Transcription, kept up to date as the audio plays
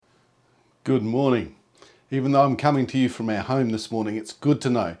Good morning. Even though I'm coming to you from our home this morning, it's good to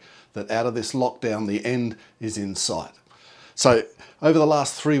know that out of this lockdown, the end is in sight. So over the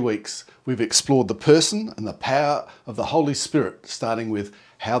last 3 weeks, we've explored the person and the power of the Holy Spirit, starting with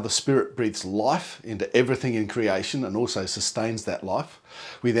how the Spirit breathes life into everything in creation and also sustains that life.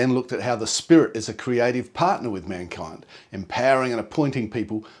 We then looked at how the Spirit is a creative partner with mankind, empowering and appointing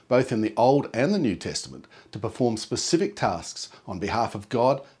people both in the Old and the New Testament to perform specific tasks on behalf of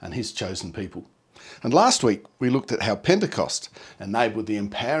God and His chosen people. And last week, we looked at how Pentecost enabled the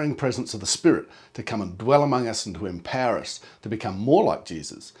empowering presence of the Spirit to come and dwell among us and to empower us to become more like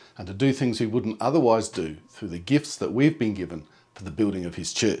Jesus and to do things we wouldn't otherwise do through the gifts that we've been given for the building of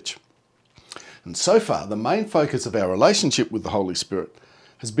His church. And so far, the main focus of our relationship with the Holy Spirit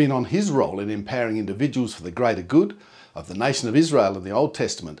has been on His role in empowering individuals for the greater good of the nation of Israel in the Old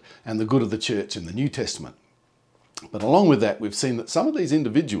Testament and the good of the church in the New Testament. But along with that, we've seen that some of these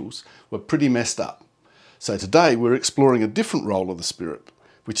individuals were pretty messed up. So today we're exploring a different role of the Spirit,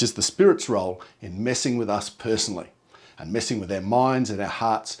 which is the Spirit's role in messing with us personally and messing with our minds and our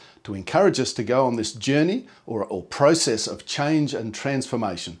hearts to encourage us to go on this journey or process of change and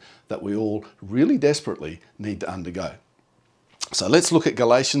transformation that we all really desperately need to undergo. So let's look at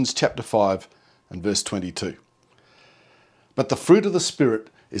Galatians chapter 5 and verse 22. But the fruit of the Spirit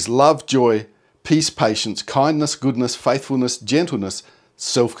is love, joy, peace, patience, kindness, goodness, faithfulness, gentleness,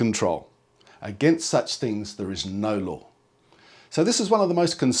 self-control. Against such things there is no law. So this is one of the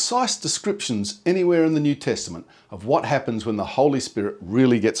most concise descriptions anywhere in the New Testament of what happens when the Holy Spirit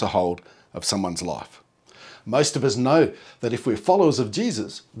really gets a hold of someone's life. Most of us know that if we're followers of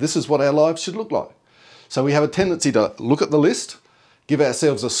Jesus, this is what our lives should look like. So we have a tendency to look at the list, give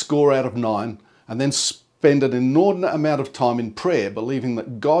ourselves a score out of 9, and then spend an inordinate amount of time in prayer believing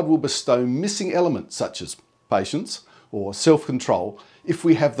that God will bestow missing elements such as patience or self-control if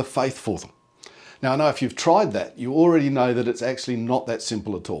we have the faith for them. Now I know if you've tried that, you already know that it's actually not that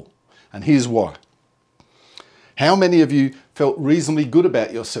simple at all. And here's why. How many of you felt reasonably good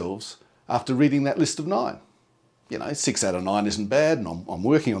about yourselves after reading that list of 9? 6 out of 9 isn't bad, and I'm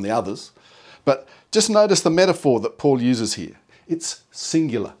working on the others. But just notice the metaphor that Paul uses here. It's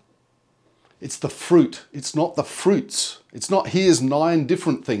singular. It's the fruit. It's not the fruits. It's not here's 9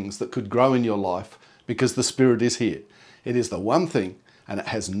 different things that could grow in your life because the Spirit is here. It is the one thing, and it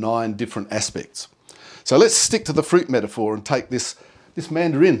has 9 different aspects. So let's stick to the fruit metaphor and take this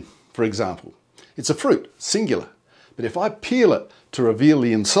mandarin, for example. It's a fruit, singular. But if I peel it to reveal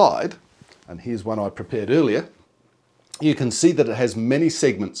the inside, and here's one I prepared earlier, you can see that it has many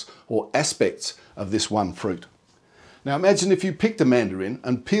segments or aspects of this one fruit. Now imagine if you picked a mandarin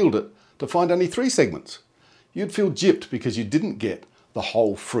and peeled it to find only 3 segments. You'd feel gypped because you didn't get the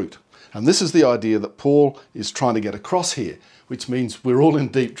whole fruit. And this is the idea that Paul is trying to get across here, which means we're all in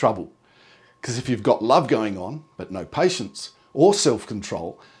deep trouble. Because if you've got love going on, but no patience or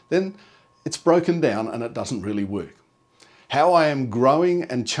self-control, then it's broken down and it doesn't really work. How I am growing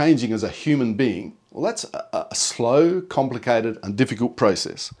and changing as a human being, well, that's a slow, complicated and difficult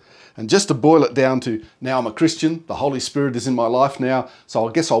process. And just to boil it down to, now I'm a Christian, the Holy Spirit is in my life now, so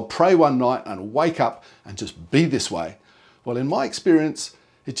I guess I'll pray one night and wake up and just be this way. Well, in my experience,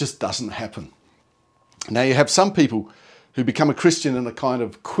 it just doesn't happen. Now you have some people who become a Christian in a kind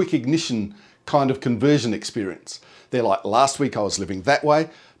of quick ignition kind of conversion experience. They're like, last week I was living that way,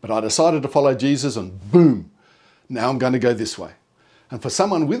 but I decided to follow Jesus and boom, now I'm going to go this way. And for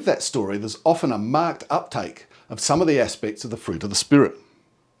someone with that story, there's often a marked uptake of some of the aspects of the fruit of the Spirit.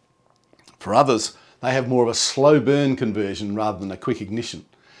 For others, they have more of a slow burn conversion rather than a quick ignition,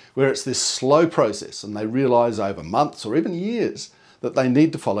 where it's this slow process and they realise over months or even years that they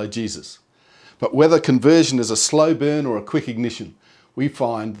need to follow Jesus. But whether conversion is a slow burn or a quick ignition, we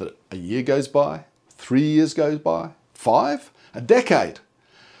find that a year goes by, 3 years goes by, 5, a decade.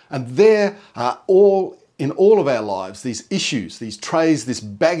 And there are in all of our lives, these issues, these trays, this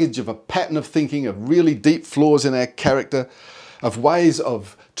baggage of a pattern of thinking, of really deep flaws in our character, of ways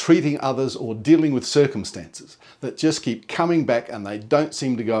of treating others or dealing with circumstances that just keep coming back and they don't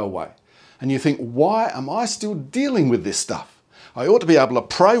seem to go away. And you think, why am I still dealing with this stuff? I ought to be able to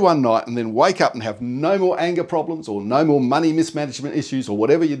pray one night and then wake up and have no more anger problems or no more money mismanagement issues or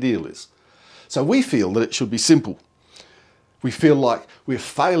whatever your deal is. So we feel that it should be simple. We feel like we're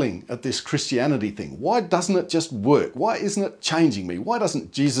failing at this Christianity thing. Why doesn't it just work? Why isn't it changing me? Why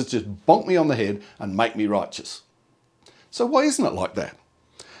doesn't Jesus just bonk me on the head and make me righteous? So why isn't it like that?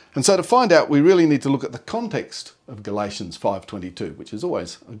 And so to find out, we really need to look at the context of Galatians 5:22, which is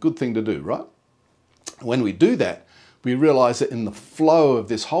always a good thing to do, right? When we do that, we realise that in the flow of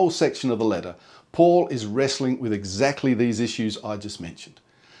this whole section of the letter, Paul is wrestling with exactly these issues I just mentioned.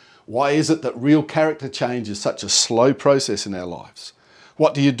 Why is it that real character change is such a slow process in our lives?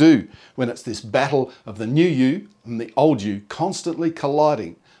 What do you do when it's this battle of the new you and the old you constantly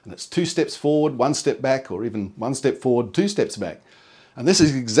colliding, and it's 2 steps forward, 1 step back, or even 1 step forward, 2 steps back? And this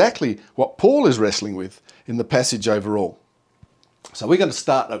is exactly what Paul is wrestling with in the passage overall. So we're going to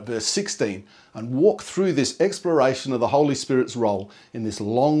start at verse 16 and walk through this exploration of the Holy Spirit's role in this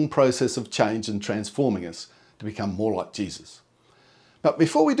long process of change and transforming us to become more like Jesus. But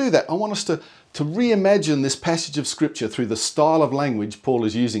before we do that, I want us to reimagine this passage of Scripture through the style of language Paul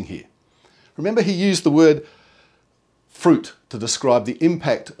is using here. Remember, he used the word fruit to describe the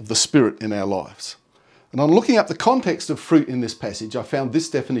impact of the Spirit in our lives. And on looking up the context of fruit in this passage, I found this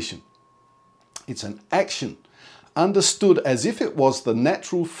definition. It's an action understood as if it was the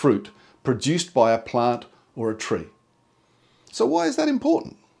natural fruit produced by a plant or a tree. So why is that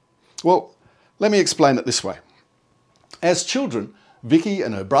important? Well, let me explain it this way. As children, Vicky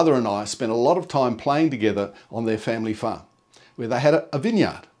and her brother and I spent a lot of time playing together on their family farm, where they had a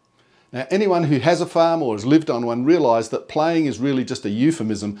vineyard. Now, anyone who has a farm or has lived on one realised that playing is really just a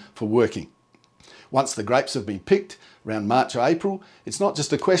euphemism for working. Once the grapes have been picked, around March or April, it's not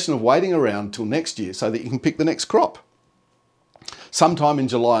just a question of waiting around till next year so that you can pick the next crop. Sometime in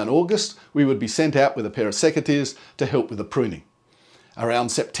July and August, we would be sent out with a pair of secateurs to help with the pruning. Around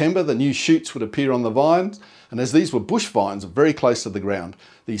September, the new shoots would appear on the vines, and as these were bush vines very close to the ground,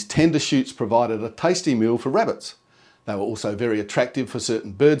 these tender shoots provided a tasty meal for rabbits. They were also very attractive for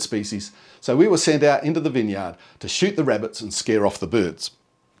certain bird species, so we were sent out into the vineyard to shoot the rabbits and scare off the birds.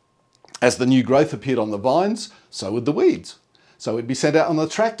 As the new growth appeared on the vines, so would the weeds. So we'd be sent out on the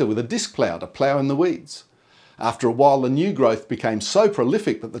tractor with a disc plough to plough in the weeds. After a while, the new growth became so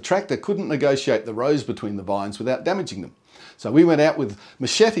prolific that the tractor couldn't negotiate the rows between the vines without damaging them. So we went out with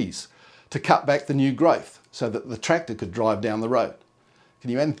machetes to cut back the new growth so that the tractor could drive down the road. Can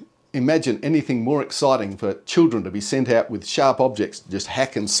you imagine anything more exciting for children to be sent out with sharp objects to just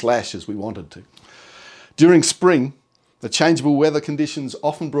hack and slash as we wanted to? During spring, the changeable weather conditions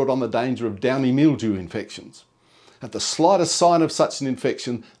often brought on the danger of downy mildew infections. At the slightest sign of such an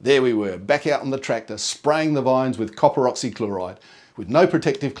infection, there we were, back out on the tractor, spraying the vines with copper oxychloride, with no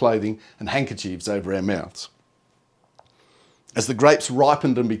protective clothing and handkerchiefs over our mouths. As the grapes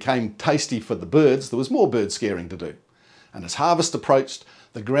ripened and became tasty for the birds, there was more bird scaring to do. And as harvest approached,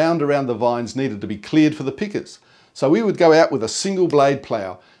 the ground around the vines needed to be cleared for the pickers. So we would go out with a single blade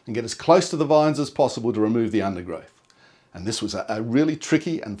plough and get as close to the vines as possible to remove the undergrowth. And this was a really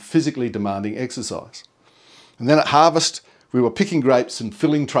tricky and physically demanding exercise. And then at harvest, we were picking grapes and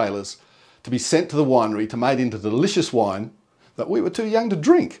filling trailers to be sent to the winery to make into delicious wine that we were too young to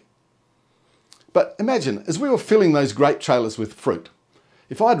drink. But imagine, as we were filling those grape trailers with fruit,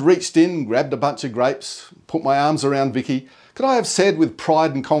 if I'd reached in, grabbed a bunch of grapes, put my arms around Vicky, could I have said with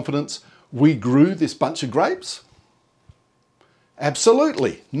pride and confidence, we grew this bunch of grapes?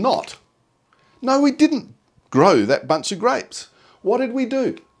 Absolutely not. No, we didn't grow that bunch of grapes. What did we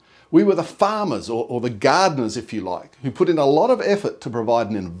do? We were the farmers, or the gardeners, if you like, who put in a lot of effort to provide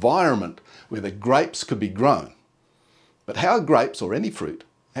an environment where the grapes could be grown. But how are grapes, or any fruit,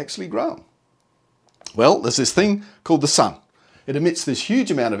 actually grown? Well, there's this thing called the sun. It emits this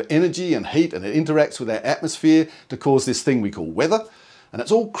huge amount of energy and heat, and it interacts with our atmosphere to cause this thing we call weather, and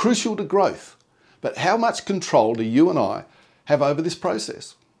it's all crucial to growth. But how much control do you and I have over this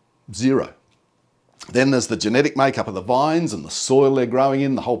process? Zero. Then there's the genetic makeup of the vines and the soil they're growing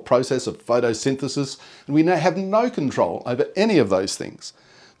in, the whole process of photosynthesis, and we now have no control over any of those things.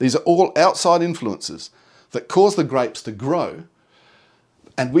 These are all outside influences that cause the grapes to grow,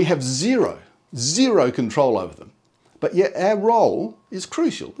 and we have zero control over them. But yet our role is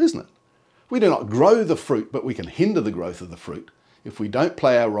crucial, isn't it? We do not grow the fruit, but we can hinder the growth of the fruit if we don't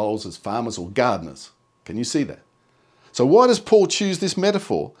play our roles as farmers or gardeners. Can you see that? So why does Paul choose this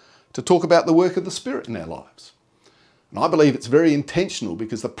metaphor to talk about the work of the Spirit in our lives? And I believe it's very intentional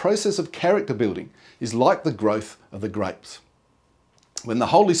because the process of character building is like the growth of the grapes. When the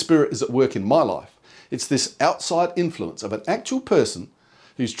Holy Spirit is at work in my life, it's this outside influence of an actual person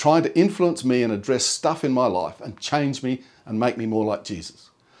who's trying to influence me and address stuff in my life and change me and make me more like Jesus.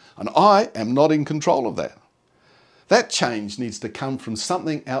 And I am not in control of that. That change needs to come from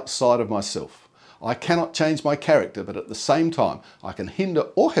something outside of myself. I cannot change my character, but at the same time, I can hinder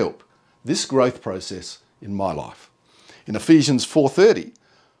or help this growth process in my life. In Ephesians 4:30,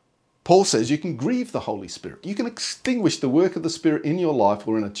 Paul says you can grieve the Holy Spirit. You can extinguish the work of the Spirit in your life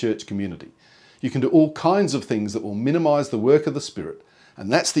or in a church community. You can do all kinds of things that will minimize the work of the Spirit.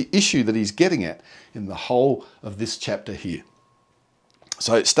 And that's the issue that he's getting at in the whole of this chapter here.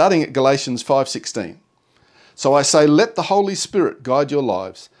 So starting at Galatians 5:16, So I say, let the Holy Spirit guide your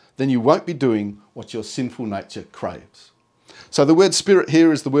lives, then you won't be doing what your sinful nature craves. So the word spirit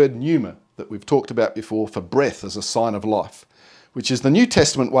here is the word pneuma that we've talked about before for breath as a sign of life, which is the New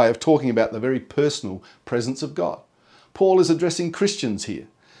Testament way of talking about the very personal presence of God. Paul is addressing Christians here,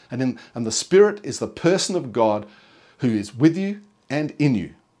 and the Spirit is the person of God who is with you and in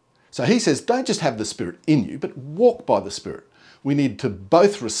you. So he says, don't just have the Spirit in you, but walk by the Spirit. We need to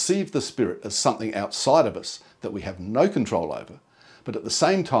both receive the Spirit as something outside of us that we have no control over, but at the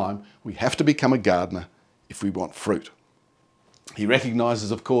same time, we have to become a gardener if we want fruit. He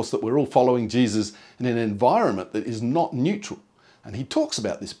recognises, of course, that we're all following Jesus in an environment that is not neutral. And he talks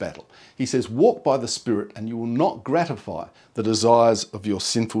about this battle. He says, walk by the Spirit and you will not gratify the desires of your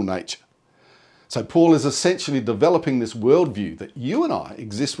sinful nature. So Paul is essentially developing this worldview that you and I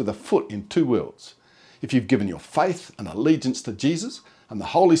exist with a foot in two worlds. If you've given your faith and allegiance to Jesus and the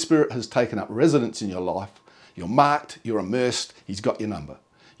Holy Spirit has taken up residence in your life, you're marked, you're immersed, he's got your number.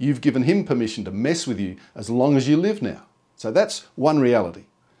 You've given him permission to mess with you as long as you live now. So that's one reality.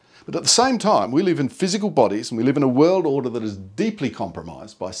 But at the same time, we live in physical bodies and we live in a world order that is deeply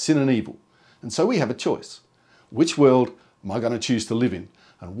compromised by sin and evil. And so we have a choice. Which world am I going to choose to live in?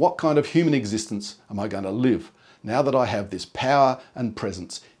 And what kind of human existence am I going to live now that I have this power and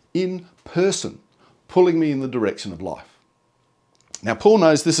presence in person pulling me in the direction of life? Now, Paul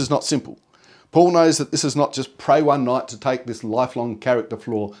knows this is not simple. Paul knows that this is not just pray one night to take this lifelong character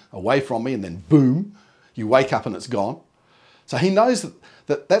flaw away from me and then boom, you wake up and it's gone. So he knows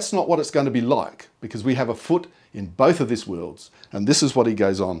that that's not what it's going to be like because we have a foot in both of these worlds, and this is what he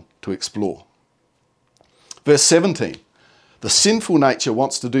goes on to explore. Verse 17, the sinful nature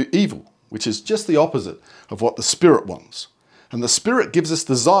wants to do evil, which is just the opposite of what the Spirit wants. And the Spirit gives us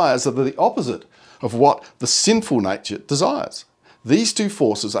desires that are the opposite of what the sinful nature desires. These two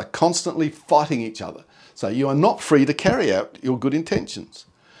forces are constantly fighting each other, so you are not free to carry out your good intentions.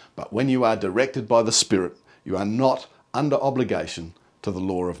 But when you are directed by the Spirit, you are not under obligation to the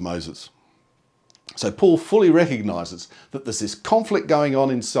law of Moses. So Paul fully recognises that there's this conflict going on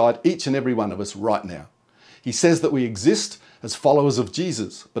inside each and every one of us right now. He says that we exist as followers of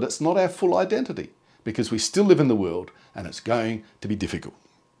Jesus, but it's not our full identity because we still live in the world and it's going to be difficult.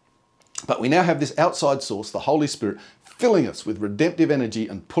 But we now have this outside source, the Holy Spirit, filling us with redemptive energy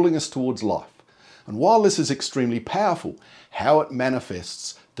and pulling us towards life. And while this is extremely powerful, how it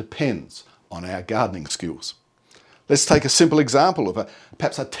manifests depends on our gardening skills. Let's take a simple example of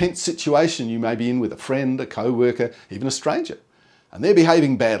perhaps a tense situation you may be in with a friend, a co-worker, even a stranger, and they're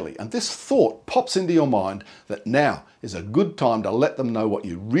behaving badly. And this thought pops into your mind that now is a good time to let them know what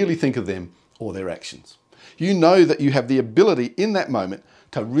you really think of them or their actions. You know that you have the ability in that moment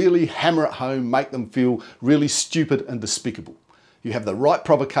to really hammer it home, make them feel really stupid and despicable. You have the right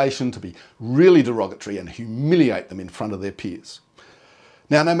provocation to be really derogatory and humiliate them in front of their peers.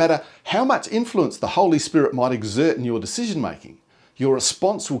 Now, no matter how much influence the Holy Spirit might exert in your decision making, your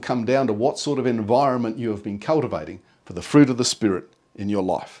response will come down to what sort of environment you have been cultivating for the fruit of the Spirit in your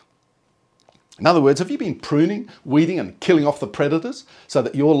life. In other words, have you been pruning, weeding and killing off the predators so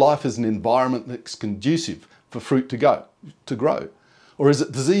that your life is an environment that's conducive for fruit to grow? Or is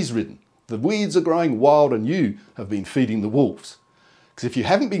it disease-ridden? The weeds are growing wild and you have been feeding the wolves. Because if you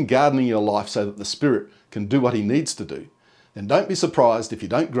haven't been gardening your life so that the Spirit can do what he needs to do, then don't be surprised if you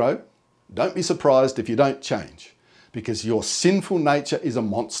don't grow. Don't be surprised if you don't change. Because your sinful nature is a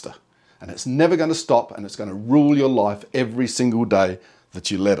monster and it's never going to stop and it's going to rule your life every single day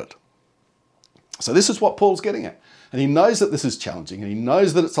that you let it. So this is what Paul's getting at. And he knows that this is challenging and he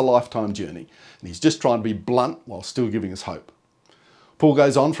knows that it's a lifetime journey and he's just trying to be blunt while still giving us hope. Paul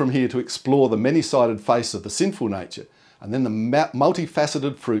goes on from here to explore the many-sided face of the sinful nature and then the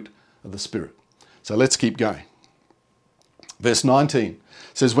multifaceted fruit of the Spirit. So let's keep going. Verse 19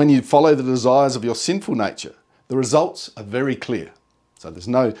 says, when you follow the desires of your sinful nature, the results are very clear. So there's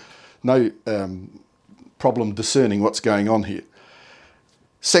no problem discerning what's going on here.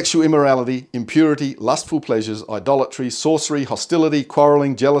 Sexual immorality, impurity, lustful pleasures, idolatry, sorcery, hostility,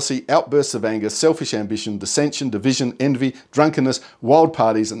 quarrelling, jealousy, outbursts of anger, selfish ambition, dissension, division, envy, drunkenness, wild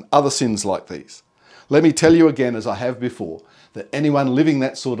parties, and other sins like these. Let me tell you again, as I have before, that anyone living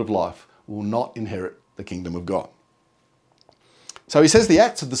that sort of life will not inherit the kingdom of God. So he says the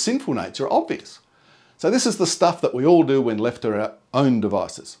acts of the sinful nature are obvious. So this is the stuff that we all do when left to our own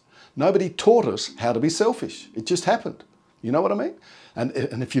devices. Nobody taught us how to be selfish. It just happened. You know what I mean?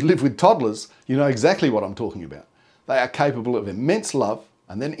 And if you live with toddlers, you know exactly what I'm talking about. They are capable of immense love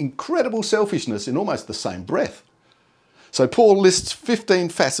and then incredible selfishness in almost the same breath. So Paul lists 15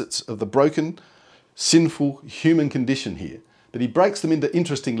 facets of the broken, sinful human condition here, but he breaks them into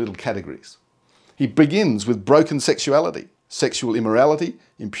interesting little categories. He begins with broken sexuality, sexual immorality,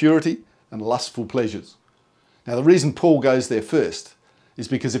 impurity, and lustful pleasures. Now, the reason Paul goes there first is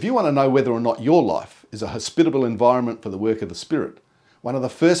because if you want to know whether or not your life is a hospitable environment for the work of the Spirit, one of the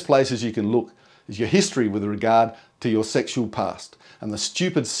first places you can look is your history with regard to your sexual past and the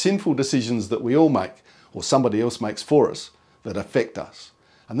stupid, sinful decisions that we all make or somebody else makes for us that affect us.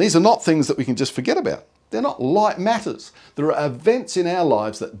 And these are not things that we can just forget about. They're not light matters. There are events in our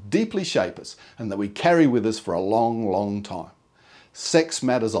lives that deeply shape us and that we carry with us for a long, long time. Sex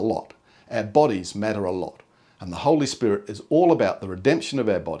matters a lot. Our bodies matter a lot. And the Holy Spirit is all about the redemption of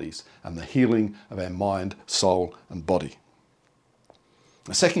our bodies and the healing of our mind, soul, and body.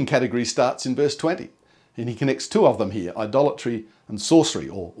 The second category starts in verse 20, and he connects two of them here, idolatry and sorcery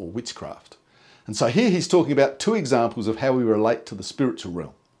or witchcraft. And so here he's talking about two examples of how we relate to the spiritual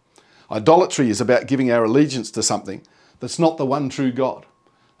realm. Idolatry is about giving our allegiance to something that's not the one true God.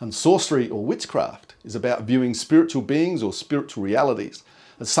 And sorcery or witchcraft is about viewing spiritual beings or spiritual realities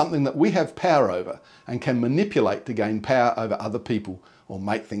as something that we have power over and can manipulate to gain power over other people or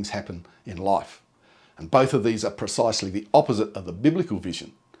make things happen in life. And both of these are precisely the opposite of the biblical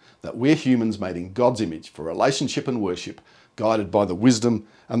vision, that we're humans made in God's image for relationship and worship, guided by the wisdom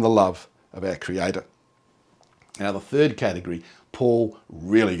and the love of our Creator. Now, the third category, Paul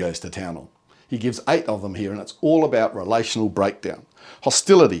really goes to town on. He gives 8 of them here, and it's all about relational breakdown.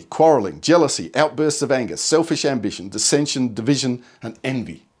 Hostility, quarrelling, jealousy, outbursts of anger, selfish ambition, dissension, division, and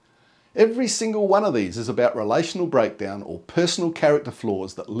envy. Every single one of these is about relational breakdown or personal character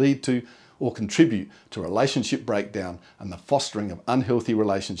flaws that lead to or contribute to relationship breakdown and the fostering of unhealthy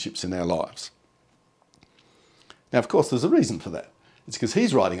relationships in our lives. Now, of course, there's a reason for that. It's because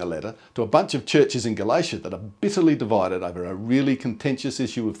he's writing a letter to a bunch of churches in Galatia that are bitterly divided over a really contentious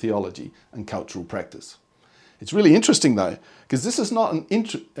issue of theology and cultural practice. It's really interesting though, because this is not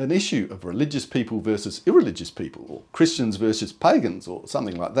an issue of religious people versus irreligious people, or Christians versus pagans, or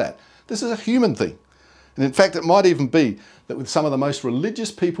something like that. This is a human thing. And in fact, it might even be that with some of the most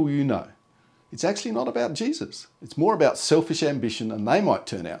religious people you know, it's actually not about Jesus. It's more about selfish ambition, and they might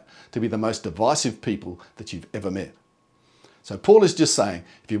turn out to be the most divisive people that you've ever met. So Paul is just saying,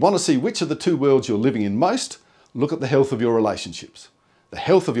 if you want to see which of the two worlds you're living in most, look at the health of your relationships. The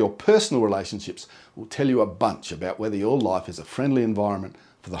health of your personal relationships will tell you a bunch about whether your life is a friendly environment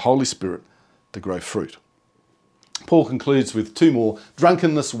for the Holy Spirit to grow fruit. Paul concludes with 2 more,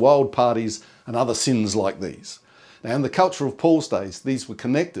 drunkenness, wild parties, and other sins like these. Now, in the culture of Paul's days, these were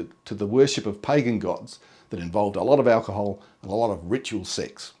connected to the worship of pagan gods that involved a lot of alcohol and a lot of ritual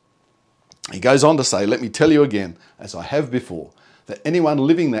sex. He goes on to say, let me tell you again, as I have before, that anyone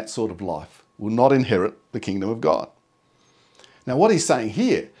living that sort of life will not inherit the kingdom of God. Now, what he's saying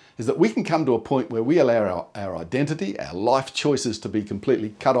here is that we can come to a point where we allow our identity, our life choices to be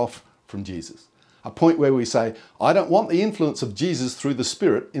completely cut off from Jesus. A point where we say, I don't want the influence of Jesus through the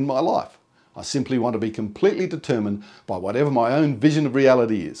Spirit in my life. I simply want to be completely determined by whatever my own vision of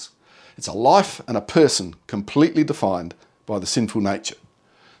reality is. It's a life and a person completely defined by the sinful nature.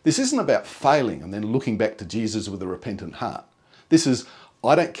 This isn't about failing and then looking back to Jesus with a repentant heart. This is,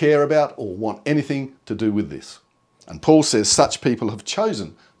 I don't care about or want anything to do with this. And Paul says such people have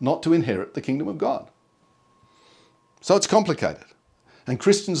chosen not to inherit the kingdom of God. So it's complicated. And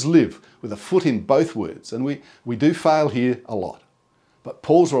Christians live with a foot in both words, and we do fail here a lot. But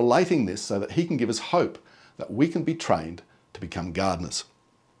Paul's relating this so that he can give us hope that we can be trained to become gardeners.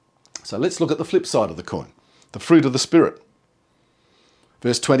 So let's look at the flip side of the coin, the fruit of the Spirit.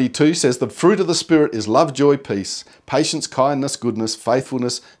 Verse 22 says, the fruit of the Spirit is love, joy, peace, patience, kindness, goodness,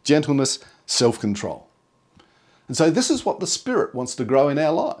 faithfulness, gentleness, self-control. And so this is what the Spirit wants to grow in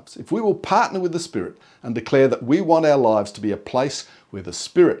our lives. If we will partner with the Spirit and declare that we want our lives to be a place where the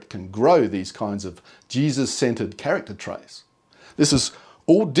Spirit can grow these kinds of Jesus-centered character traits. This is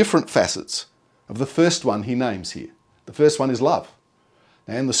all different facets of the first one he names here. The first one is love.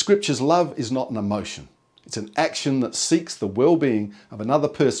 Now, in the scriptures, love is not an emotion. It's an action that seeks the well-being of another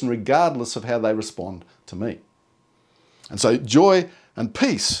person regardless of how they respond to me. And so joy and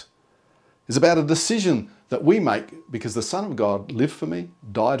peace is about a decision that we make because the Son of God lived for me,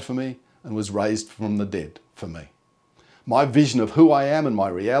 died for me, and was raised from the dead for me. My vision of who I am and my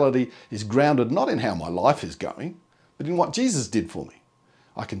reality is grounded not in how my life is going, but in what Jesus did for me.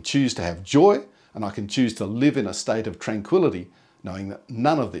 I can choose to have joy, and I can choose to live in a state of tranquility, knowing that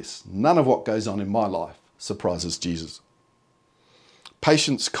none of what goes on in my life surprises Jesus.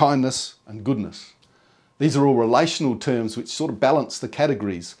 Patience, kindness, and goodness. These are all relational terms which sort of balance the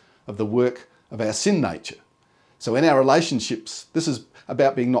categories of the work of our sin nature. So in our relationships, this is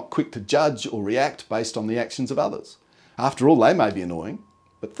about being not quick to judge or react based on the actions of others. After all, they may be annoying,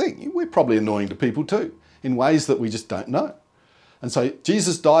 But think, we're probably annoying to people too, in ways that we just don't know. And so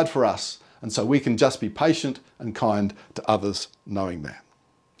Jesus died for us, and so we can just be patient and kind to others knowing that.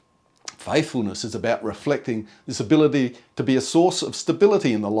 Faithfulness is about reflecting this ability to be a source of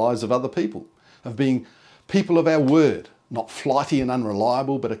stability in the lives of other people, of being people of our word, not flighty and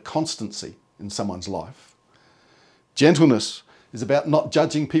unreliable, but a constancy in someone's life. Gentleness is about not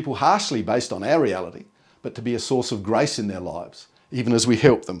judging people harshly based on our reality, but to be a source of grace in their lives, even as we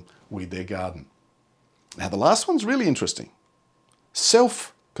help them weed their garden. Now, the last one's really interesting.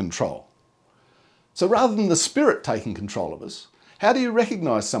 Self-control. So rather than the Spirit taking control of us, how do you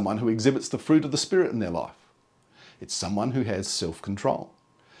recognise someone who exhibits the fruit of the Spirit in their life? It's someone who has self-control.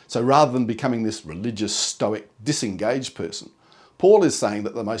 So rather than becoming this religious, stoic, disengaged person, Paul is saying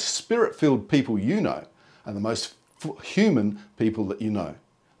that the most Spirit-filled people you know are the most human people that you know.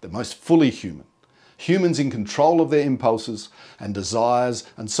 The most fully human. Humans in control of their impulses and desires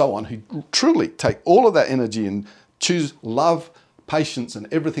and so on, who truly take all of that energy and choose love, patience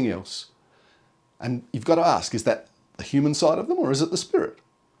and everything else. And you've got to ask, is that the human side of them or is it the Spirit?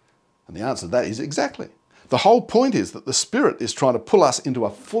 And the answer to that is exactly. The whole point is that the Spirit is trying to pull us into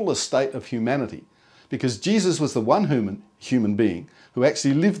a fuller state of humanity, because Jesus was the one human being who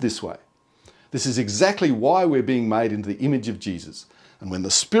actually lived this way. This is exactly why we're being made into the image of Jesus. And when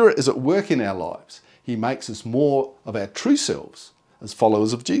the Spirit is at work in our lives, He makes us more of our true selves as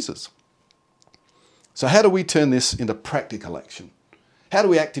followers of Jesus. So how do we turn this into practical action? How do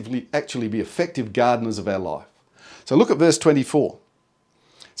we actually be effective gardeners of our life? So look at verse 24.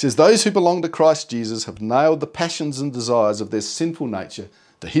 It says, those who belong to Christ Jesus have nailed the passions and desires of their sinful nature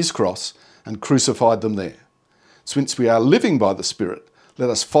to His cross and crucified them there. Since we are living by the Spirit, let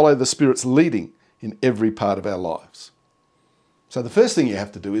us follow the Spirit's leading in every part of our lives. So the first thing you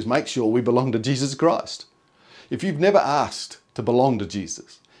have to do is make sure we belong to Jesus Christ. If you've never asked to belong to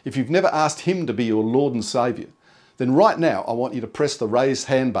Jesus, if you've never asked Him to be your Lord and Saviour, then right now I want you to press the raised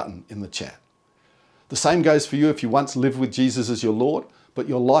hand button in the chat. The same goes for you if you once lived with Jesus as your Lord, but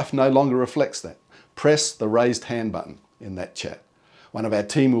your life no longer reflects that. Press the raised hand button in that chat. One of our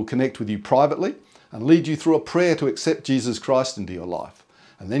team will connect with you privately and lead you through a prayer to accept Jesus Christ into your life,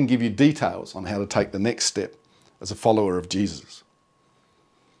 and then give you details on how to take the next step as a follower of Jesus.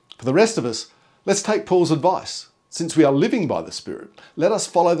 For the rest of us, let's take Paul's advice. Since we are living by the Spirit, let us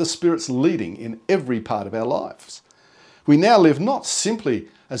follow the Spirit's leading in every part of our lives. We now live not simply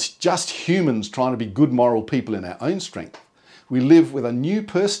as just humans trying to be good moral people in our own strength. We live with a new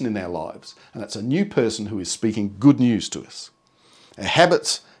person in our lives, and it's a new person who is speaking good news to us. Our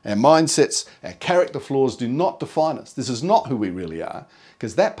habits, our mindsets, our character flaws do not define us. This is not who we really are,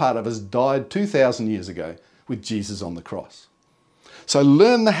 because that part of us died 2,000 years ago with Jesus on the cross. So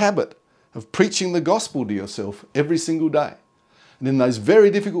learn the habit of preaching the gospel to yourself every single day. And in those very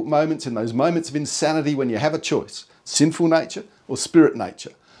difficult moments, in those moments of insanity when you have a choice, sinful nature or spirit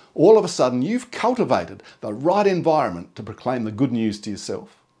nature, all of a sudden you've cultivated the right environment to proclaim the good news to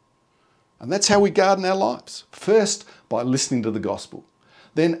yourself. And that's how we garden our lives. First, by listening to the gospel.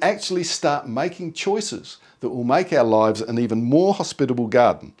 Then actually start making choices that will make our lives an even more hospitable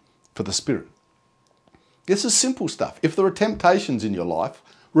garden for the Spirit. This is simple stuff. If there are temptations in your life,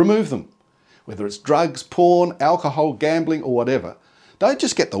 remove them. Whether it's drugs, porn, alcohol, gambling or whatever, don't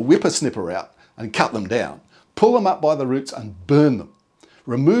just get the whippersnipper out and cut them down. Pull them up by the roots and burn them.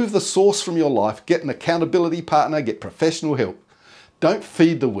 Remove the source from your life, get an accountability partner, get professional help. Don't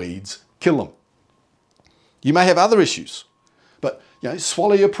feed the weeds, kill them. You may have other issues, but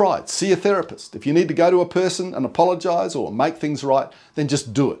swallow your pride, see a therapist. If you need to go to a person and apologise or make things right, then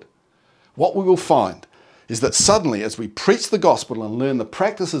just do it. What we will find is that suddenly, as we preach the gospel and learn the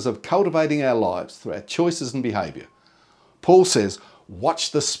practices of cultivating our lives through our choices and behaviour, Paul says,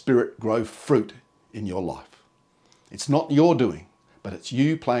 watch the Spirit grow fruit in your life. It's not your doing, but it's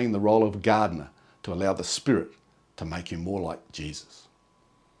you playing the role of gardener to allow the Spirit to make you more like Jesus.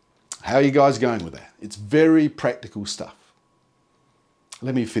 How are you guys going with that? It's very practical stuff.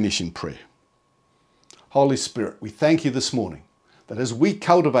 Let me finish in prayer. Holy Spirit, we thank you this morning that as we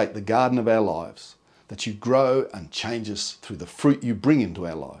cultivate the garden of our lives, that you grow and change us through the fruit you bring into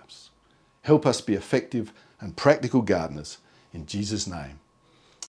our lives. Help us be effective and practical gardeners. In Jesus' name,